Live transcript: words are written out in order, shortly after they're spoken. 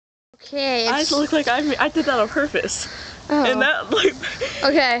Okay. I just look like I did that on purpose. Oh. And that like.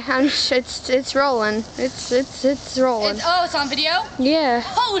 Okay, it's rolling. It's rolling. It's on video? Yeah.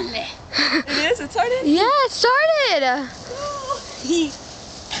 Holy! It is. It started. Yeah, it started.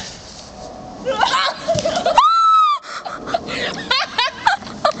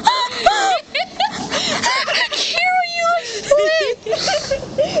 Carol, you split.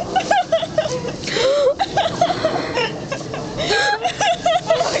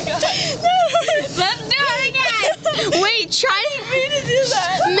 Let's do it again! Wait, try Me to do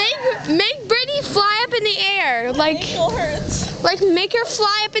that. make Brittneey fly up in the air, like Ankle hurts. make her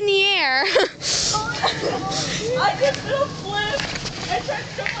fly up in the air. I just did a flip. I tried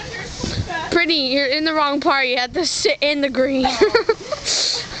to jump on your foot back. Brittneey, you're in the wrong part. You have to sit in the green.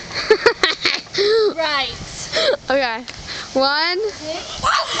 Right. Okay, 1.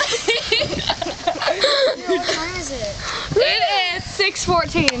 What time is it? It is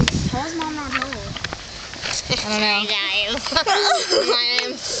 6:14. How is Mom not home? I don't know. Guys. My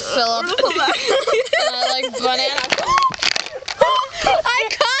name's Philip. I like banana. I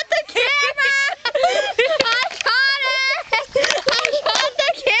caught the camera! I caught it! I caught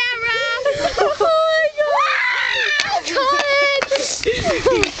the camera! Oh my god!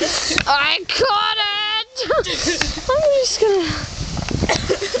 I caught it! I'm just gonna...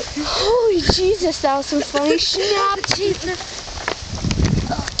 Holy Jesus, that was some funny snap.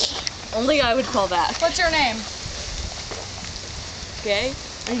 Only I would call that. What's your name? Okay.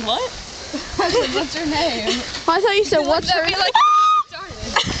 And what? What's your name? I thought you said, what's her name?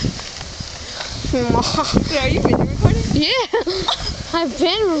 Yeah, are you video recording? Yeah, I've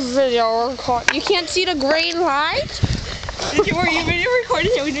been video recording. You can't see the green light? Were you video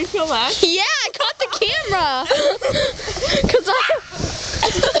recording it when you feel that? Yeah, I caught the camera. Cause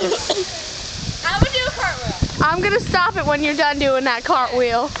I'm gonna do a cartwheel. I'm gonna stop it when you're done doing that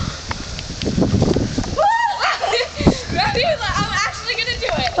cartwheel. Ready? I'm actually gonna do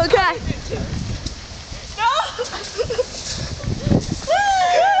it. Okay.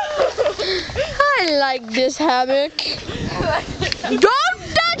 I like this hammock. Go!